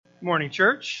Good morning,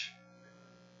 church.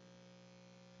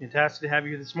 Fantastic to have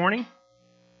you here this morning.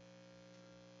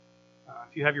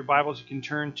 If you have your Bibles, you can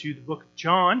turn to the book of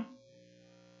John,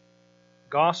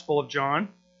 Gospel of John.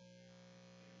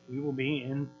 We will be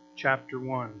in chapter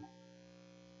 1.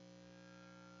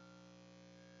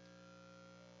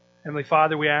 Heavenly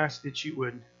Father, we ask that you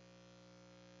would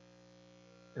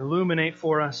illuminate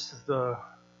for us the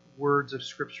words of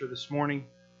Scripture this morning.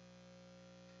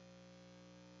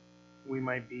 We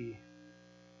might be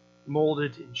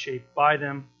molded and shaped by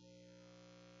them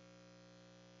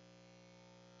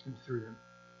and through them.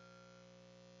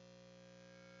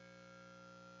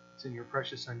 It's in your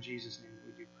precious Son Jesus' name that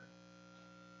we do pray.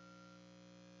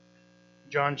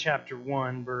 John chapter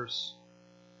 1, verse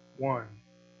 1.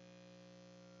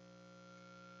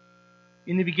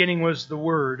 In the beginning was the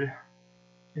Word,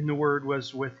 and the Word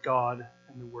was with God,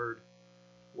 and the Word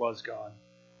was God.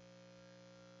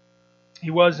 He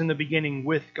was in the beginning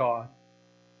with God,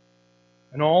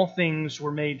 and all things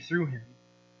were made through him.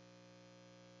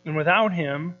 And without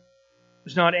him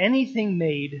was not anything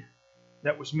made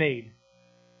that was made.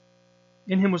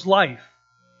 In him was life,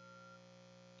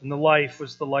 and the life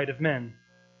was the light of men.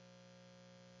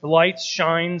 The light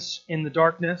shines in the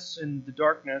darkness, and the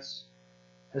darkness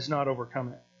has not overcome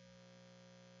it.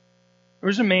 There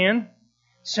was a man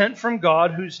sent from God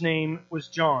whose name was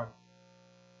John.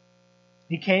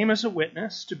 He came as a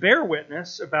witness to bear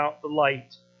witness about the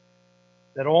light,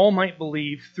 that all might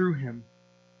believe through him.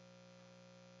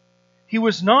 He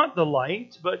was not the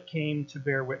light, but came to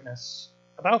bear witness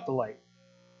about the light.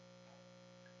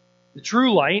 The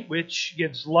true light, which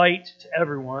gives light to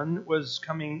everyone, was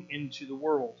coming into the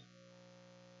world.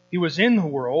 He was in the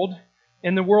world,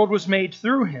 and the world was made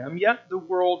through him, yet the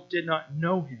world did not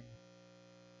know him.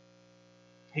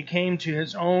 He came to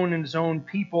his own, and his own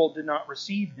people did not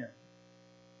receive him.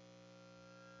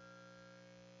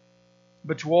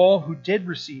 But to all who did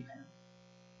receive him,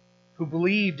 who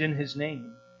believed in his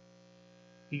name,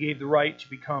 he gave the right to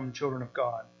become children of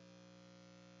God,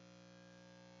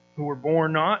 who were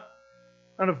born not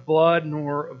of blood,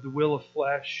 nor of the will of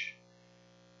flesh,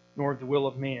 nor of the will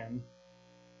of man,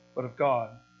 but of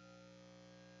God.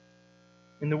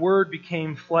 And the Word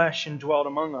became flesh and dwelt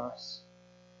among us,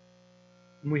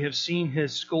 and we have seen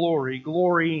his glory,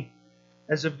 glory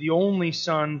as of the only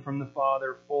Son from the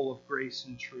Father, full of grace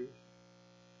and truth.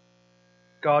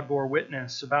 God bore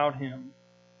witness about him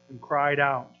and cried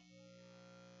out,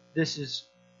 This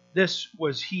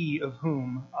was he of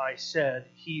whom I said,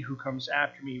 He who comes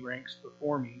after me ranks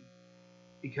before me,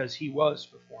 because he was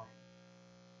before me.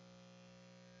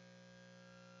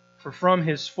 For from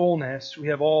his fullness we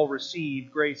have all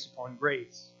received grace upon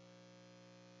grace.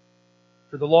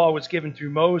 For the law was given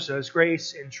through Moses,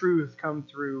 grace and truth come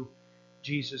through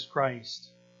Jesus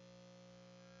Christ.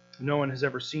 No one has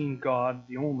ever seen God,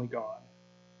 the only God,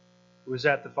 who is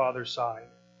at the Father's side.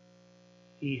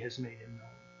 He has made him known.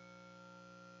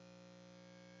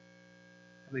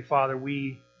 Heavenly Father,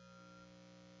 we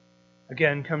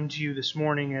again come to you this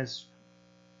morning as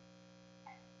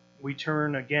we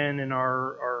turn again in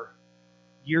our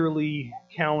yearly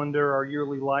calendar, our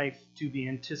yearly life, to the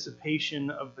anticipation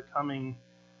of the coming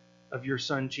of your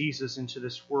Son Jesus into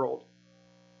this world.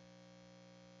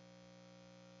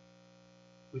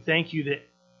 We thank you that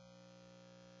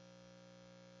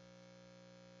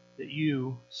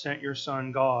you sent your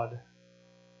Son, God,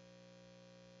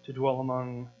 to dwell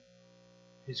among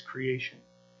his creation,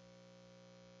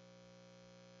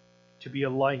 to be a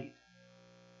light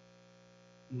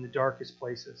in the darkest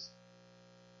places,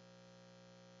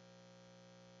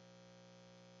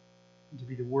 and to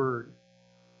be the Word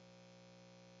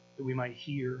that we might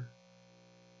hear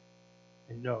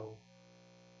and know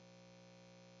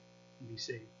and be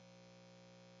saved.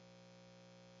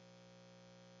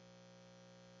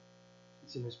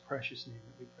 It's in his precious name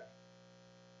that we pray.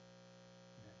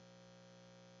 Amen.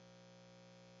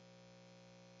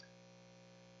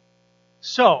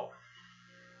 So,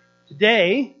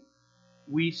 today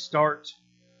we start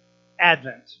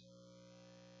Advent.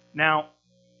 Now,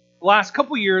 the last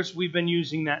couple years we've been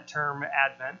using that term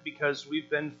Advent because we've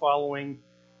been following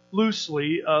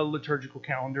loosely a liturgical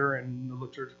calendar, and the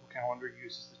liturgical calendar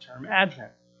uses the term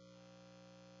Advent.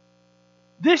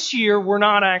 This year, we're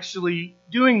not actually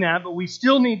doing that, but we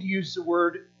still need to use the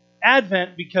word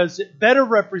Advent because it better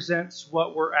represents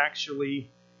what we're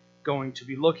actually going to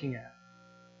be looking at.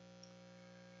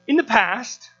 In the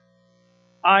past,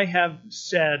 I have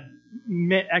said,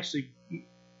 actually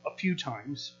a few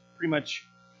times, pretty much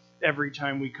every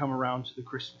time we come around to the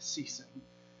Christmas season,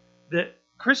 that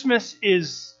Christmas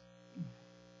is,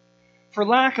 for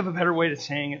lack of a better way of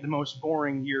saying it, the most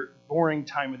boring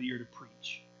time of the year to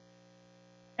preach.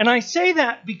 And I say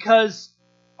that because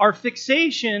our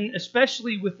fixation,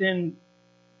 especially within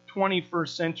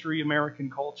 21st century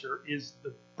American culture, is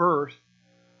the birth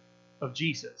of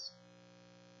Jesus.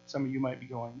 Some of you might be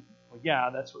going, well,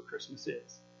 yeah, that's what Christmas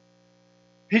is.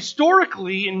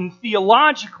 Historically and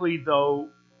theologically, though,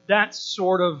 that's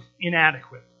sort of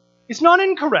inadequate. It's not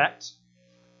incorrect,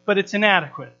 but it's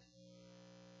inadequate.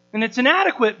 And it's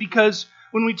inadequate because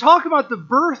when we talk about the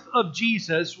birth of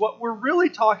Jesus, what we're really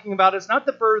talking about is not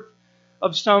the birth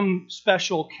of some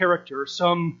special character,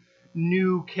 some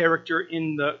new character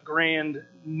in the grand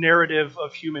narrative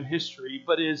of human history,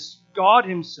 but is God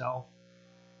Himself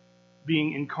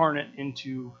being incarnate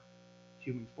into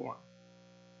human form.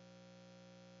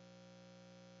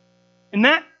 And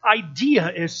that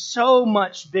idea is so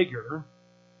much bigger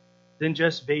than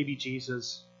just baby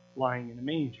Jesus lying in a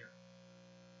manger.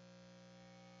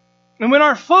 And when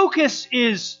our focus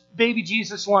is baby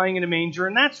Jesus lying in a manger,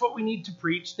 and that's what we need to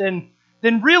preach, then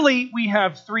really we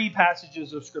have three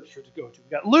passages of Scripture to go to. We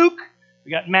got Luke, we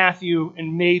got Matthew,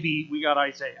 and maybe we got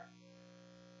Isaiah.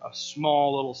 A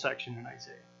small little section in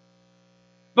Isaiah.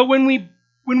 But when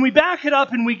we back it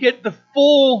up and we get the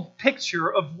full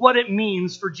picture of what it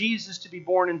means for Jesus to be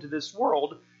born into this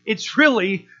world, it's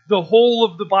really the whole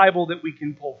of the Bible that we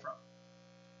can pull from.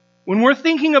 When we're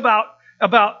thinking about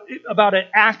it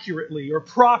accurately or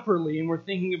properly, and we're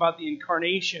thinking about the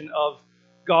incarnation of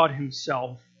God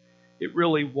Himself, it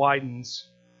really widens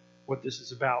what this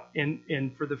is about.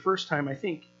 And for the first time, I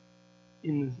think,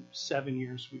 in the 7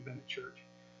 years we've been at church,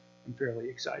 I'm fairly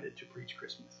excited to preach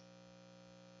Christmas.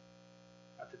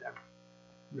 Not that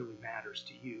really matters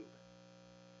to you,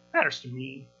 but it matters to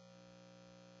me.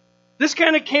 This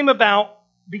kind of came about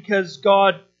because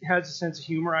God has a sense of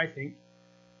humor, I think.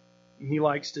 He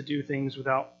likes to do things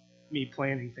without me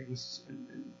planning things,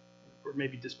 or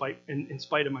maybe in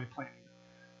spite of my planning.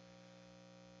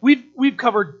 We've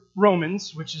covered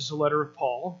Romans, which is a letter of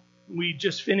Paul. We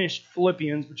just finished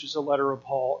Philippians, which is a letter of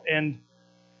Paul. And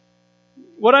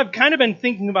what I've kind of been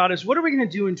thinking about is, what are we going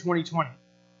to do in 2020?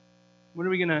 What are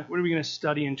we going to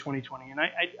study in 2020? And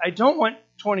I don't want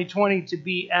 2020 to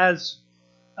be as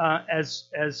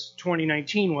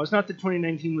 2019 was. Not that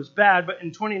 2019 was bad, but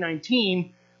in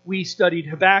 2019 we studied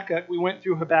Habakkuk. We went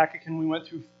through Habakkuk and we went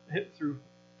through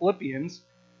Philippians.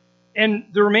 And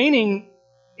the remaining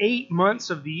 8 months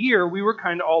of the year, we were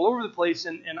kind of all over the place.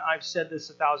 And I've said this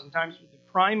 1,000 times, but the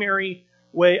primary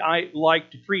way I like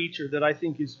to preach, or that I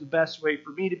think is the best way for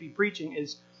me to be preaching,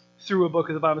 is through a book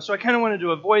of the Bible. So I kind of wanted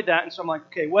to avoid that. And so I'm like,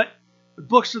 okay, what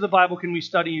books of the Bible can we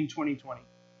study in 2020?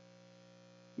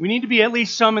 We need to be at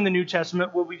least some in the New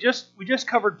Testament. Well, we just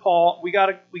covered Paul. We got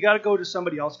to go to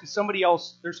somebody else, because somebody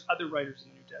else, there's other writers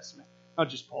in the New Testament, not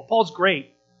just Paul. Paul's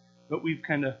great, but we've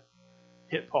kind of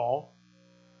hit Paul.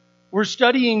 We're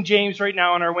studying James right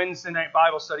now in our Wednesday night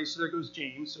Bible study, so there goes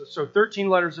James. So 13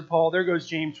 letters of Paul, there goes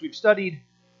James. We've studied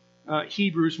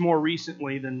Hebrews more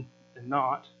recently than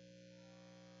not.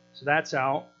 So that's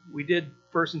out. We did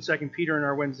 1st and 2nd Peter in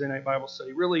our Wednesday night Bible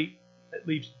study. Really, it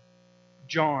leaves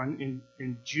John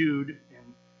and Jude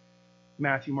and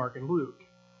Matthew, Mark, and Luke.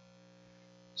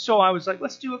 So I was like,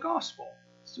 let's do a gospel.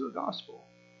 Let's do a gospel.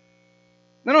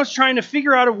 Then I was trying to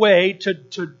figure out a way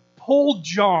to pull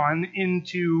John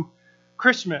into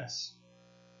Christmas.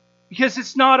 Because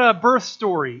it's not a birth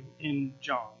story in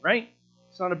John, right?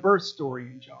 It's not a birth story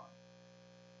in John.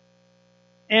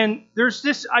 And there's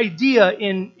this idea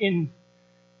in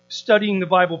studying the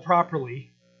Bible properly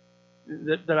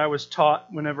that I was taught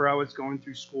whenever I was going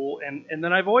through school, and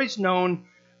that I've always known,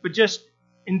 but just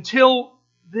until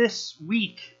this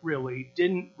week really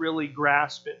didn't really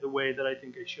grasp it the way that I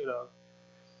think I should have,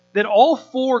 that all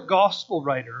 4 gospel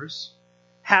writers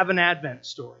have an Advent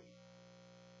story.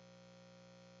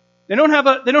 They don't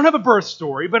have a birth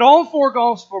story, but all 4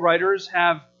 gospel writers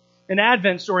have an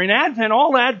Advent story. And Advent,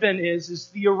 all Advent is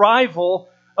the arrival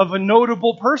of a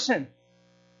notable person.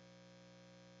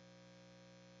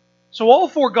 So all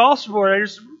 4 gospel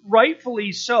writers,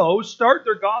 rightfully so, start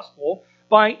their gospel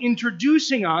by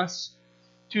introducing us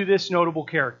to this notable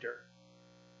character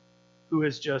who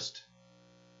has just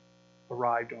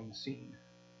arrived on the scene.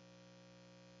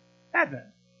 Advent.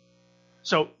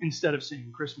 So instead of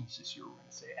saying Christmas this year, we're going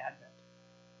to say Advent.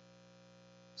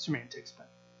 Semantics, but.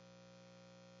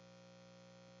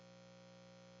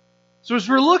 So as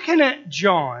we're looking at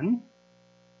John,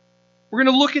 we're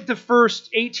going to look at the first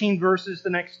 18 verses the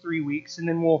next 3 weeks, and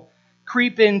then we'll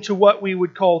creep into what we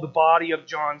would call the body of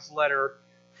John's letter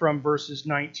from verses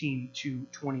 19 to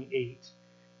 28,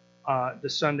 the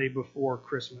Sunday before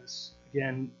Christmas.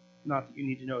 Again, not that you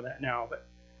need to know that now, but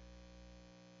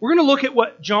We're going to look at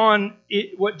what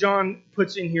John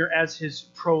puts in here as his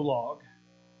prologue.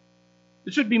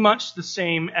 This would be much the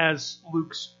same as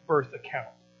Luke's birth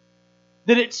account.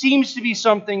 That it seems to be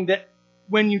something that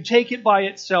when you take it by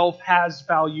itself has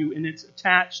value and it's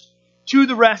attached to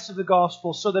the rest of the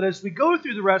gospel, so that as we go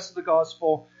through the rest of the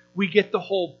gospel, we get the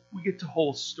whole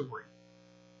story.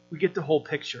 We get the whole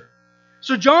picture.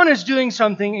 So John is doing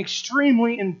something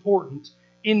extremely important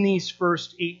in these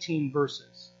first 18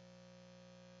 verses.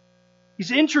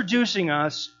 He's introducing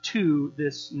us to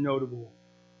this notable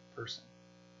person.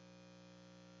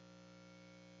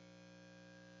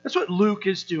 That's what Luke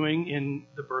is doing in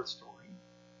the birth story.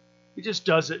 He just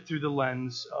does it through the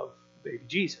lens of baby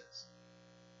Jesus.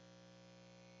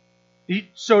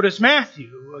 So does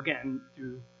Matthew, again,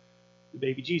 through the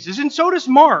baby Jesus. And so does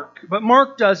Mark. But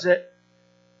Mark does it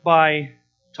by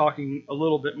talking a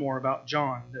little bit more about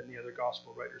John than the other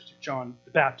gospel writers do. John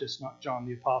the Baptist, not John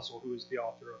the Apostle, who is the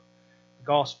author of the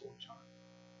Gospel of John.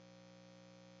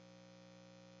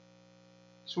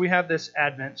 So we have this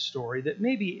Advent story that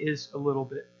maybe is a little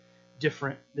bit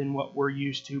different than what we're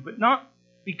used to, but not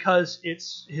because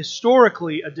it's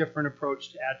historically a different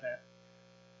approach to Advent,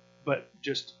 but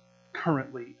just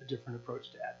currently a different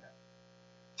approach to Advent.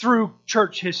 Through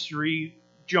church history,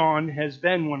 John has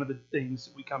been one of the things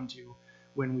that we come to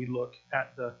when we look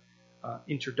at the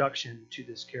introduction to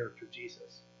this character,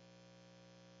 Jesus.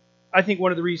 I think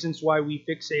one of the reasons why we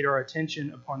fixate our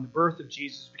attention upon the birth of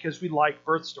Jesus is because we like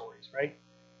birth stories, right?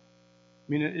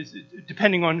 I mean,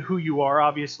 depending on who you are,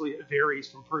 obviously it varies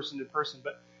from person to person,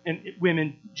 but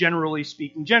women, generally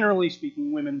speaking,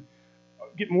 women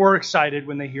get more excited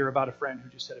when they hear about a friend who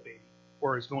just had a baby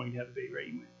or is going to have a baby,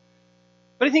 right?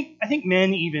 But I think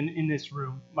men even in this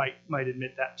room might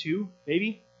admit that too,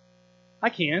 maybe. I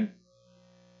can.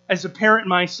 As a parent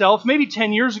myself, maybe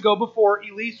 10 years ago before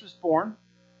Elise was born,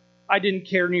 I didn't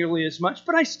care nearly as much,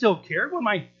 but I still cared. When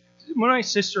my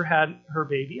sister had her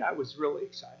baby, I was really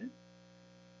excited.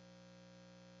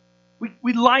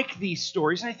 We like these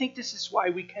stories, and I think this is why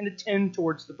we kind of tend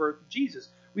towards the birth of Jesus.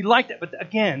 We like that, but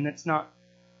again, it's not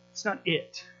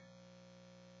it.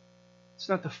 It's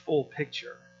not the full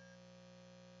picture.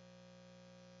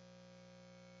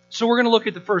 So we're going to look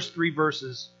at the first 3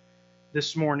 verses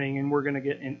this morning, and we're going to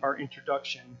get in our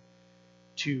introduction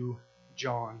to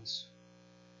John's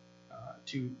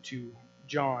to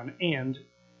John and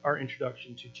our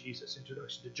introduction to Jesus.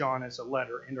 Introduction to John as a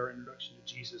letter and our introduction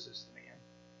to Jesus as the man.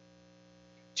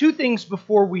 2 things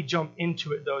before we jump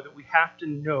into it, though, that we have to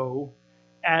know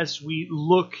as we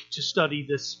look to study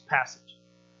this passage.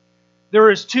 There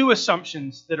is 2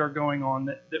 assumptions that are going on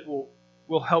that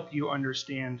will help you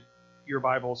understand your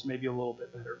Bibles maybe a little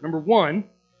bit better. Number 1,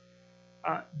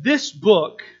 this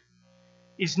book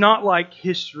is not like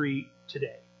history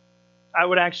today. I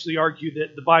would actually argue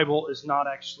that the Bible is not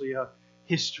actually a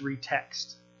history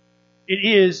text. It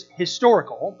is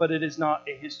historical, but it is not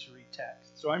a history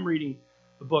text. So I'm reading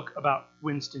a book about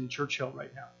Winston Churchill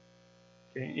right now.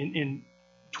 Okay? In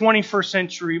 21st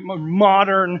century,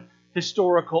 modern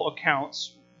historical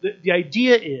accounts, the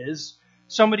idea is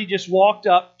somebody just walked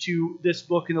up to this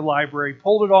book in the library,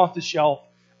 pulled it off the shelf,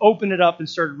 opened it up, and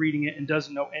started reading it and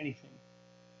doesn't know anything.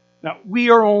 Now, we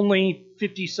are only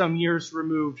 50-some years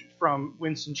removed from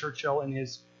Winston Churchill and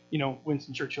his,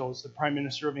 Winston Churchill is the Prime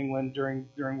Minister of England during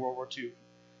World War II,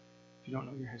 if you don't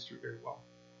know your history very well.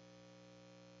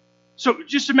 So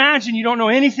just imagine you don't know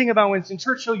anything about Winston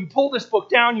Churchill. You pull this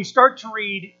book down, you start to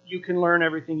read, you can learn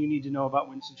everything you need to know about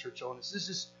Winston Churchill. And this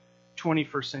is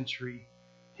 21st century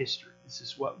history. This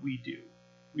is what we do.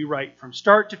 We write from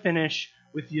start to finish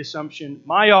with the assumption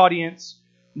my audience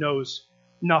knows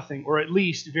nothing, or at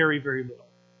least very, very little.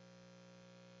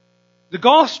 The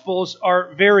Gospels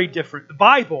are very different. The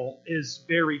Bible is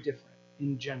very different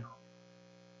in general.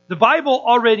 The Bible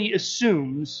already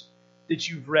assumes that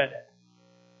you've read it.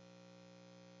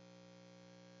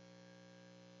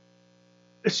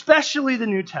 Especially the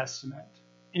New Testament,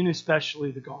 and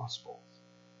especially the Gospels.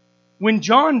 When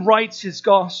John writes his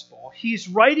Gospel, he's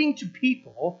writing to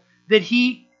people that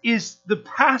he is the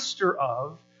pastor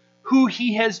of, who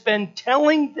he has been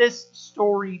telling this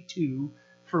story to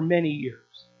for many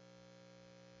years.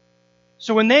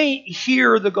 So when they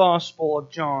hear the Gospel of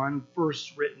John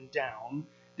first written down,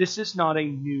 this is not a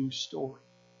new story.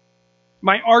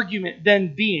 My argument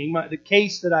then being, the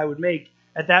case that I would make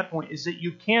at that point is that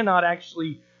you cannot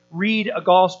actually read a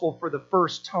Gospel for the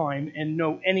first time and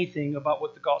know anything about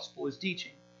what the Gospel is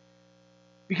teaching.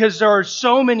 Because there are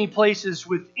so many places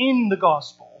within the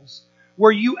Gospels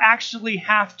where you actually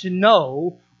have to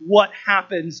know what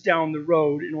happens down the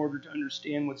road in order to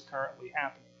understand what's currently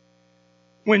happening.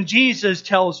 When Jesus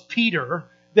tells Peter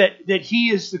that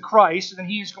He is the Christ, and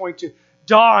that He is going to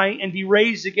die and be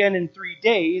raised again in 3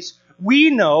 days,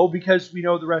 we know, because we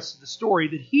know the rest of the story,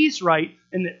 that he's right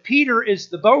and that Peter is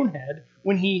the bonehead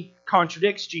when he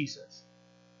contradicts Jesus.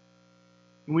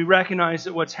 And we recognize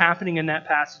that what's happening in that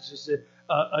passage is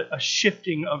a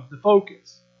shifting of the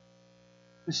focus.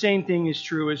 The same thing is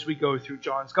true as we go through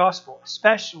John's Gospel,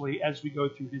 especially as we go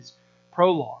through his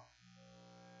prologue.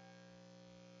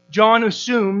 John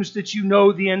assumes that you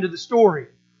know the end of the story.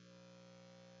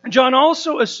 And John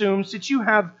also assumes that you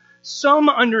have some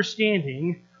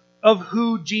understanding of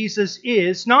who Jesus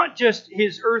is, not just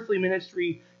his earthly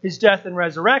ministry, his death and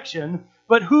resurrection,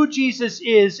 but who Jesus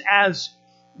is as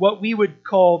what we would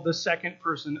call the second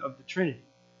person of the Trinity.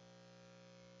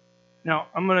 Now,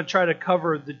 I'm going to try to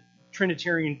cover the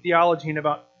Trinitarian theology in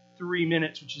about 3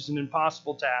 minutes, which is an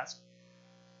impossible task.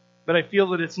 But I feel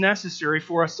that it's necessary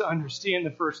for us to understand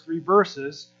the first 3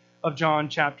 verses of John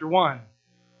chapter 1.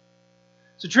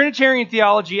 So Trinitarian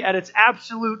theology at its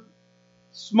absolute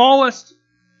smallest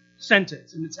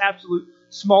sentence, in its absolute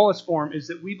smallest form, is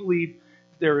that we believe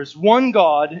there is one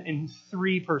God in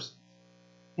 3 persons.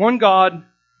 One God,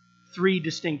 3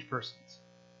 distinct persons.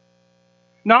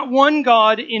 Not one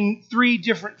God in 3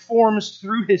 different forms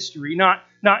through history. Not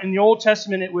in the Old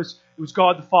Testament it was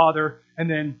God the Father, and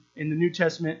then in the New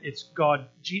Testament it's God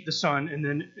the Son, and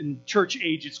then in church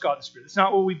age it's God the Spirit. That's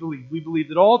not what we believe. We believe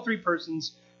that all 3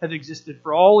 persons have existed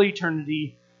for all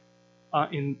eternity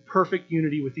in perfect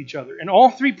unity with each other. And all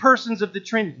 3 persons of the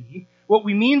Trinity, what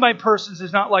we mean by persons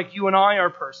is not like you and I are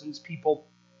persons, people,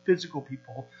 physical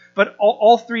people, but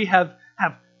all 3 have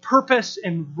purpose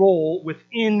and role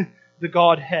within the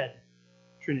Godhead,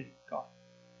 Trinity, God.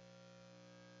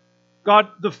 God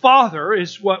the Father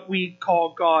is what we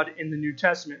call God in the New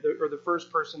Testament, or the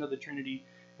first person of the Trinity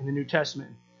in the New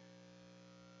Testament.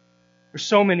 There's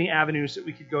so many avenues that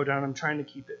we could go down. I'm trying to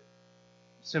keep it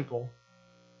simple,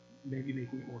 maybe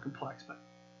making it more complex. But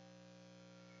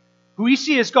who we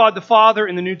see as God the Father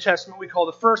in the New Testament, we call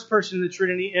the first person of the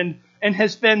Trinity, and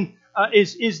has been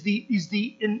is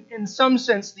in some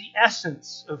sense the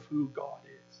essence of who God is.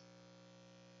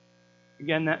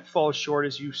 Again, that falls short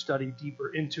as you study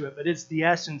deeper into it, but it's the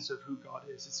essence of who God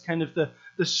is. It's kind of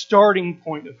the starting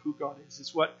point of who God is.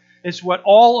 It's what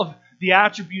all of the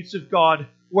attributes of God,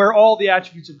 where all the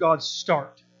attributes of God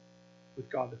start,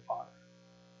 with God the Father.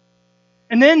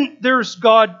 And then there's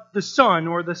God the Son,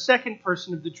 or the second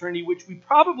person of the Trinity, which we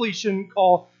probably shouldn't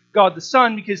call God the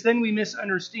Son, because then we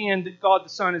misunderstand that God the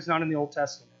Son is not in the Old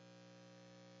Testament.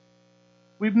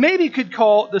 We maybe could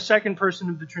call the second person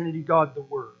of the Trinity God the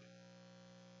Word,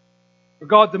 or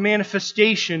God the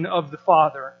manifestation of the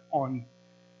Father on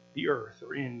the earth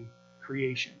or in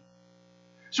creation.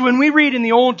 So when we read in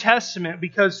the Old Testament,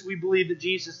 because we believe that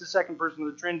Jesus, the second person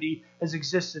of the Trinity, has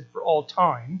existed for all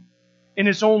time, and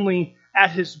it's only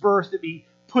at his birth that he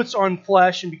puts on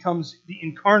flesh and becomes the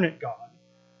incarnate God,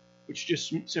 which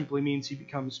just simply means he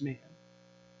becomes man.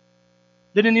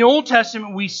 That in the Old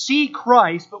Testament we see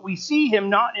Christ, but we see him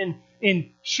not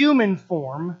in human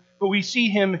form, but we see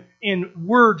him in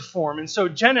word form. And so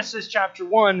Genesis chapter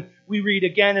 1, we read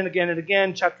again and again and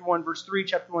again, chapter 1 verse 3,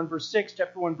 chapter 1 verse 6,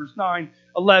 chapter 1 verse 9,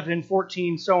 11,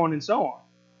 14, so on and so on.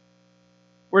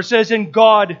 Where it says, and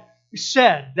God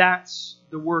said, that's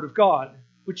the word of God,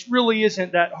 which really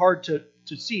isn't that hard to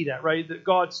see that, right? That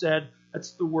God said,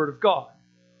 that's the word of God.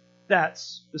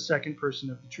 That's the second person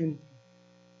of the Trinity.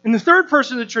 And the third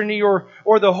person of the Trinity,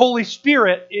 or the Holy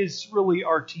Spirit, is really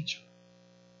our teacher.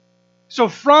 So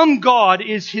from God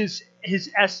is his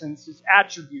essence, his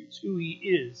attributes, who he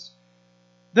is,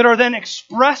 that are then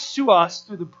expressed to us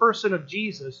through the person of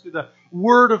Jesus, through the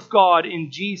Word of God in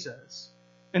Jesus,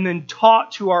 and then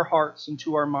taught to our hearts and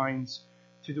to our minds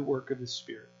through the work of the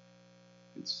Spirit.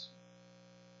 It's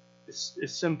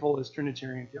as simple as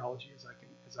Trinitarian theology as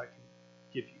I can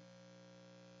give you.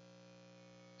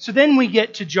 So then we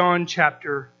get to John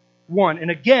chapter 1.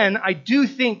 And again, I do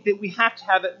think that we have to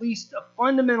have at least a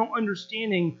fundamental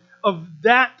understanding of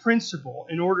that principle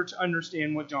in order to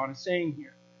understand what John is saying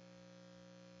here.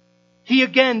 He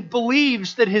again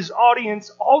believes that his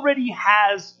audience already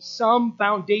has some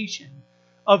foundation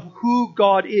of who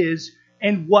God is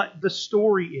and what the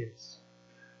story is.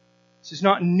 This is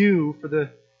not new for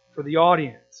the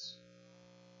audience.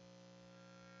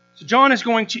 So John is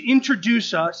going to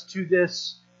introduce us to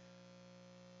this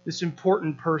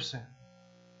important person.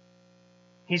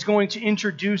 He's going to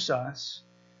introduce us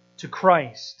to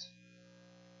Christ.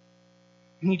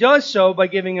 And he does so by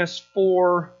giving us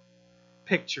 4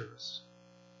 pictures.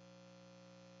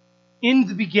 In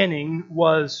the beginning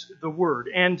was the Word.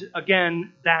 And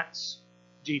again, that's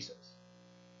Jesus.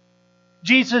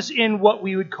 Jesus in what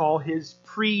we would call his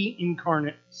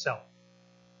pre-incarnate self.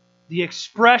 The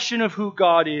expression of who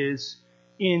God is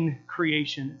in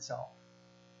creation itself.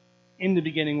 In the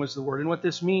beginning was the Word. And what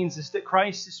this means is that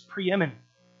Christ is preeminent.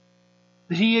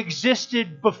 That he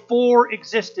existed before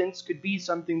existence could be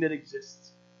something that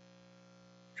exists.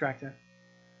 Track that?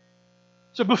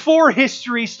 So before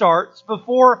history starts,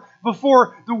 before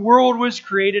the world was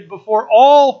created, before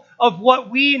all of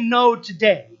what we know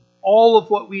today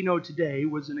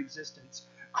was in existence,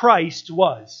 Christ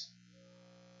was.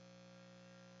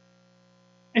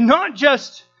 And not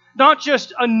just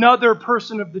another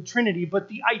person of the Trinity, but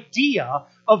the idea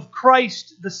of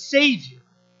Christ the Savior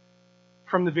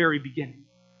from the very beginning.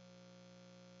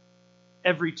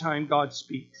 Every time God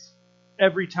speaks,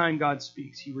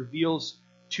 he reveals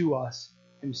to us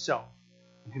himself.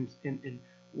 And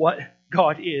what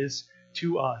God is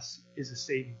to us is a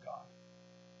saving God.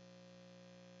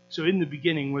 So in the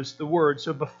beginning was the Word.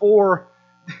 So before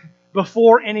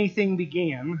anything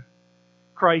began,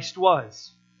 Christ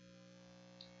was.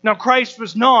 Now Christ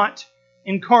was not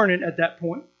incarnate at that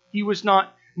point. He was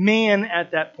not man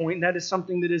at that point. That is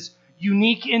something that is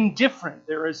unique and different.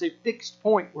 There is a fixed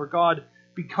point where God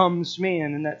becomes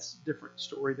man, and that's a different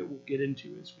story that we'll get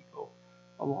into as we go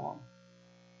along.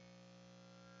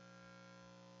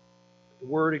 The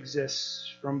Word exists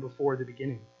from before the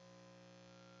beginning.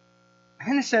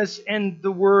 And it says, and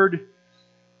the Word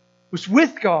was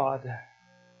with God.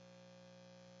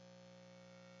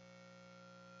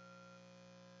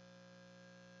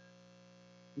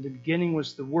 In the beginning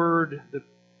was the Word, the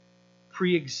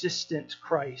pre-existent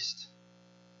Christ.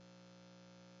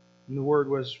 And the Word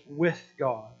was with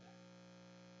God,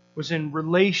 was in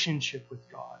relationship with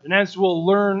God. And as we'll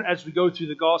learn as we go through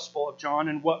the Gospel of John,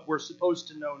 and what we're supposed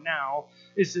to know now,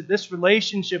 is that this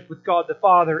relationship with God the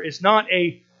Father is not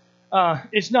a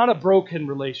broken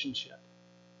relationship,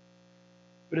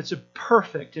 but it's a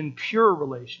perfect and pure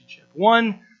relationship.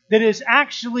 One that is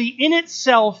actually in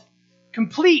itself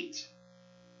complete.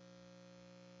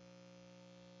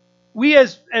 We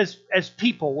as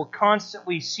people, we're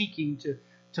constantly seeking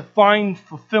to find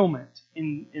fulfillment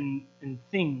in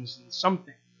things, in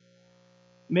something.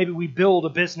 Maybe we build a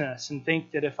business and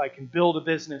think that if I can build a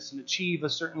business and achieve a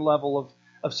certain level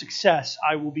of success,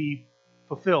 I will be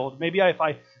fulfilled. Maybe if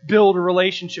I build a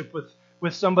relationship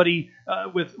with somebody,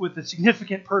 with a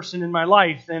significant person in my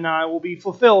life, then I will be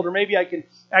fulfilled. Or maybe I can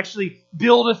actually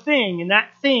build a thing, and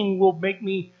that thing will make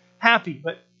me happy.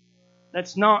 But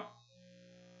that's not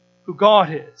who God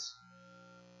is.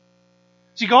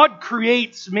 See, God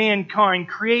creates mankind,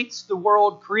 creates the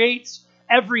world, creates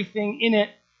everything in it,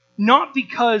 not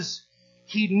because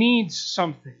he needs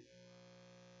something,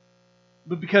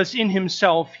 but because in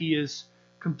himself he is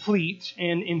complete,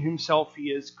 and in himself he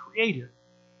is creative.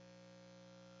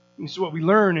 This is what we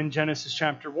learn in Genesis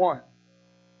chapter 1.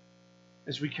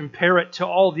 As we compare it to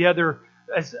all the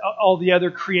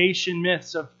other creation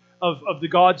myths of the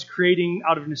gods creating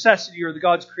out of necessity, or the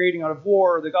gods creating out of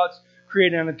war, or the gods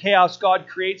creating out of chaos. God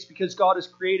creates because God is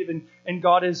creative, and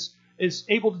God is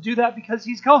able to do that because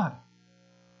he's God.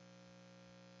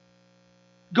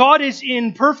 God is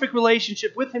in perfect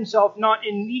relationship with himself, not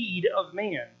in need of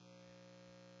man.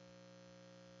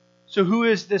 So who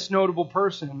is this notable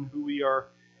person who we are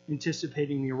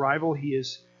anticipating the arrival? He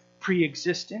is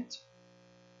pre-existent.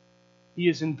 He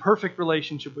is in perfect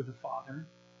relationship with the Father.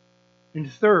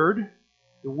 And third,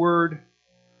 the Word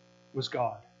was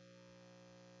God.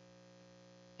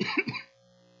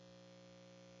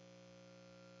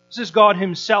 This is God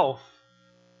himself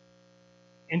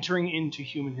entering into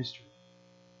human history.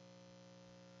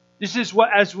 This is what,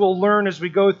 as we'll learn as we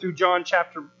go through John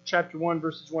chapter 1,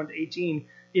 verses 1 to 18,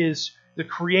 is the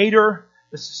creator,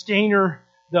 the sustainer,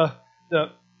 the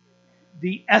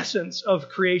essence of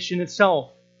creation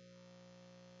itself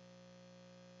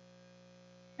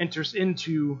enters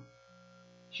into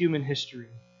human history.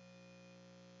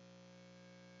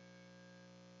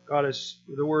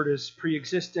 The Word is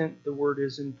pre-existent, the Word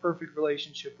is in perfect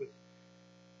relationship with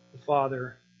the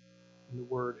Father, and the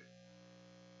Word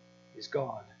is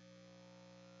God.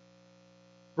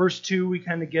 Verse 2, we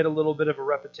kind of get a little bit of a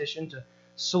repetition to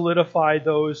solidify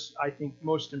those, I think,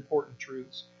 most important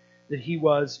truths, that he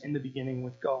was in the beginning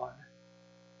with God.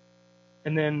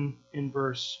 And then in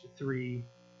verse 3,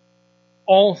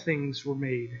 all things were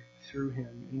made through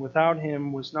him, and without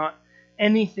him was not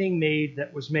anything made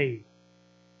that was made.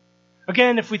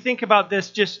 Again, if we think about this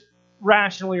just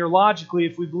rationally or logically,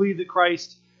 if we believe that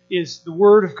Christ is the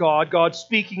Word of God, God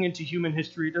speaking into human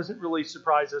history, it doesn't really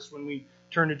surprise us when we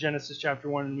turn to Genesis chapter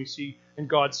 1 and we see, and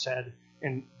God said,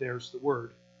 and there's the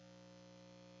Word.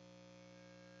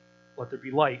 Let there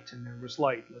be light, and there was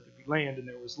light. Let there be land, and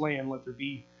there was land. Let there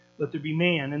be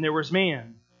man, and there was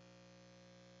man.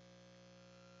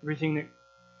 Everything that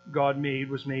God made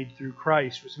was made through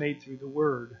Christ, was made through the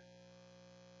Word.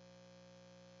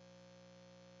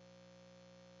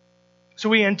 So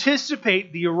we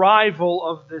anticipate the arrival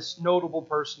of this notable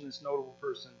person,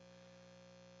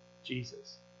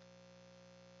 Jesus.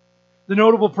 The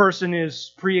notable person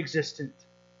is pre-existent.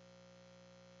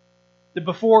 That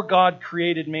before God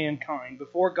created mankind,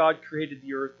 before God created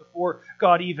the earth, before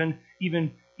God even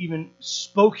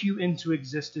spoke you into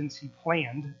existence, He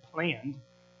planned,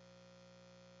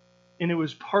 and it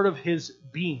was part of His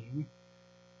being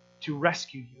to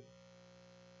rescue you.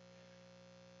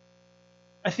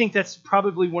 I think that's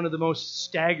probably one of the most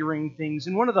staggering things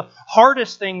and one of the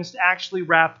hardest things to actually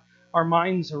wrap our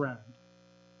minds around.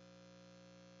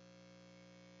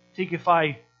 I think if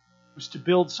I was to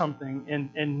build something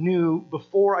and knew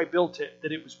before I built it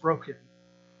that it was broken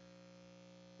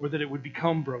or that it would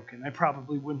become broken, I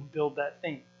probably wouldn't build that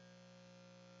thing.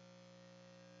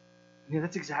 Yeah,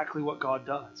 that's exactly what God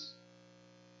does.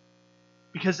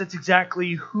 Because that's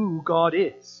exactly who God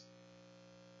is.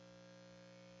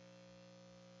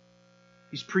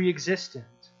 He's pre-existent.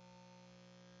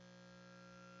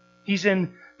 He's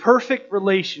in perfect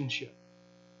relationship.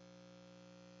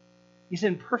 He's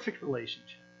in perfect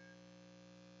relationship.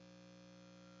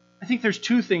 I think there's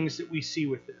two things that we see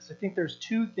with this. I think there's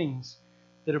two things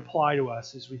that apply to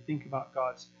us as we think about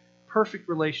God's perfect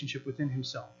relationship within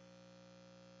Himself.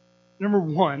 Number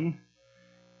one,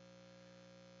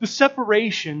 the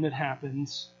separation that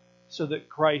happens so that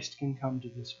Christ can come to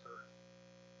this earth.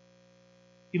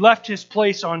 He left His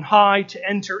place on high to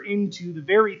enter into the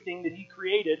very thing that He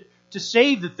created, to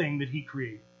save the thing that He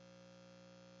created.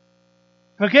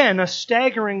 Again, a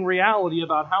staggering reality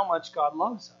about how much God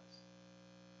loves us.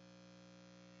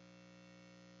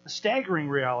 A staggering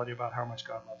reality about how much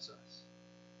God loves us.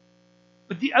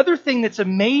 But the other thing that's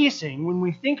amazing when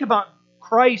we think about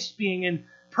Christ being in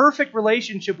perfect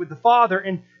relationship with the Father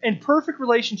and perfect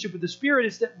relationship with the Spirit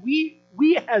is that we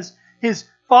as His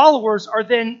followers are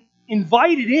then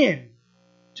invited in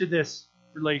to this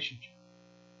relationship.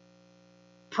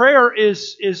 Prayer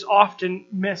is often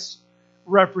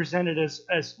misrepresented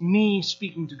as me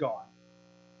speaking to God,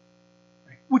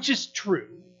 right? Which is true,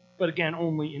 but again,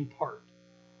 only in part.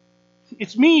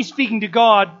 It's me speaking to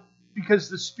God because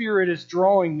the Spirit is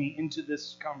drawing me into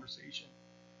this conversation.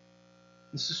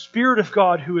 It's the Spirit of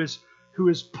God who is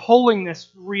pulling this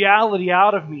reality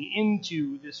out of me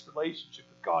into this relationship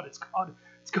with God. It's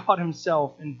God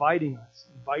Himself inviting us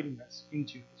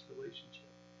into His relationship.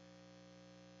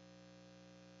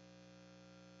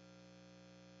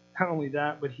 Not only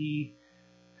that, but He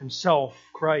Himself,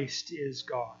 Christ, is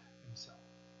God Himself.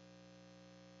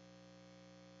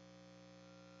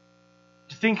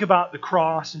 To think about the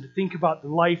cross and to think about the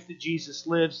life that Jesus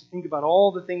lives, to think about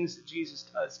all the things that Jesus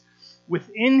does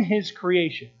within His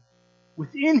creation,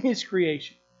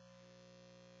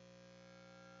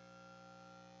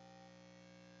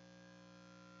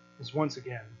 is once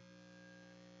again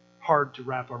hard to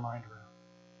wrap our mind around.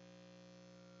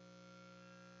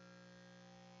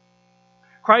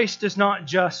 Christ does not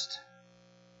just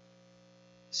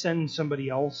send somebody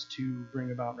else to bring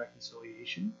about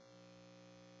reconciliation.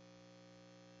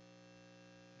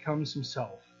 He comes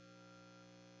Himself.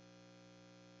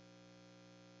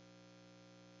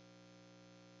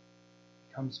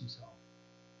 He comes Himself.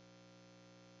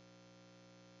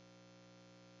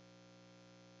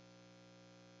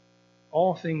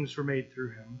 All things were made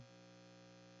through Him,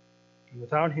 and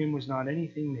without Him was not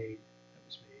anything made that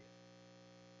was made.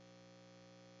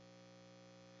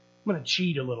 I'm going to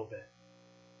cheat a little bit.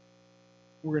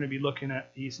 We're going to be looking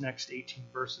at these next 18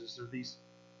 verses, or these,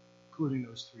 including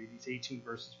those three, these 18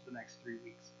 verses for the next 3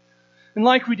 weeks. And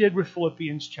like we did with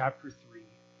Philippians chapter 3,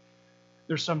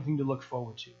 there's something to look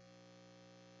forward to.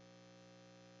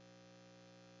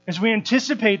 As we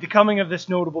anticipate the coming of this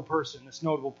notable person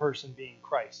being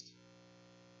Christ.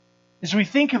 As we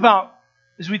think about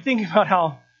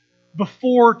how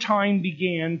before time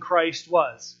began, Christ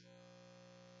was.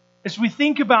 As we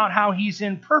think about how He's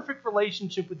in perfect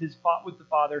relationship with the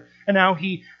Father, and how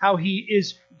He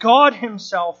is God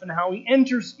Himself, and how He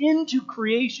enters into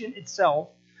creation itself,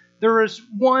 there is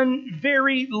one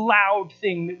very loud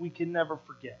thing that we can never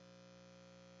forget.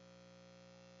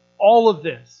 All of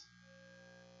this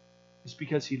is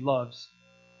because He loves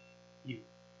you.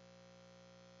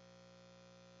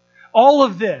 All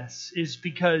of this is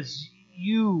because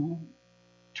you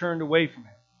turned away from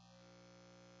Him.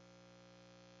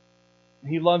 And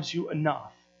He loves you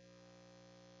enough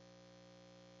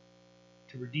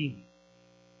to redeem you.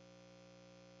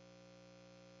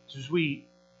 As we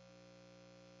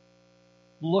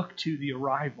look to the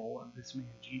arrival of this man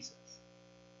Jesus,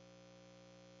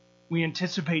 we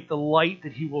anticipate the light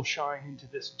that he will shine into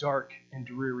this dark and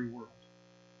dreary world.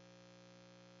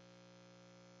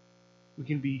 We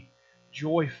can be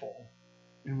joyful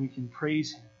and we can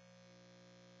praise him,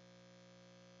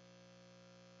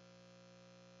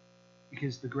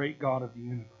 because the great God of the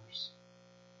universe,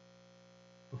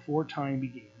 before time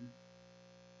began,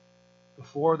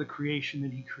 before the creation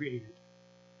that he created,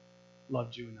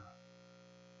 loved you enough.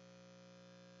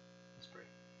 Let's pray.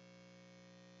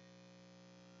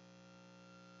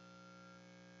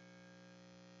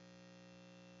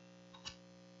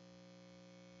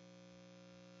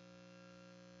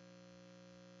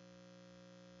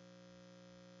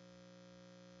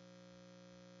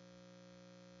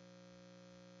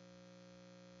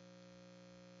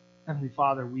 Heavenly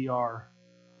Father, we are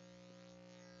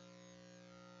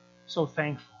so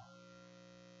thankful.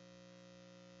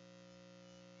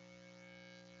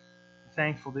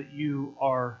 Thankful that you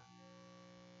are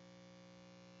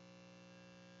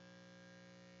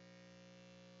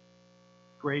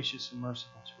gracious and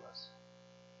merciful to us.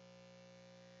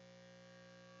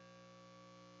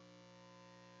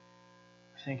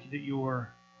 Thank you that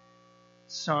your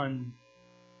Son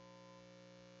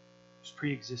was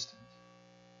pre-existent,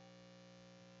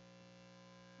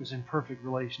 was in perfect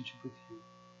relationship with you,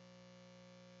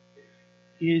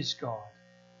 is God,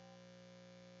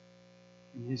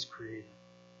 and is creator.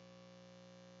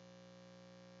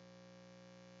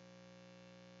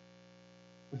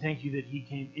 We thank you that he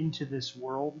came into this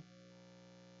world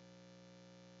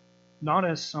not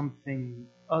as something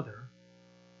other,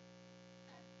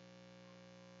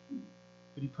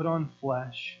 but he put on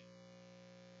flesh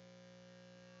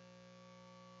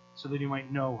so that he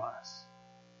might know us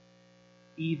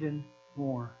even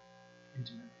more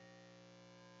intimately.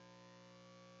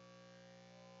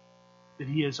 That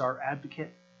he is our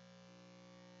advocate,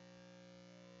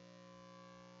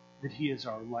 that he is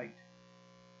our light,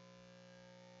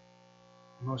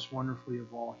 and most wonderfully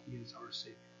of all, he is our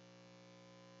Savior.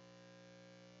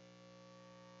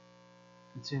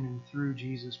 It's in and through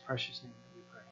Jesus' precious name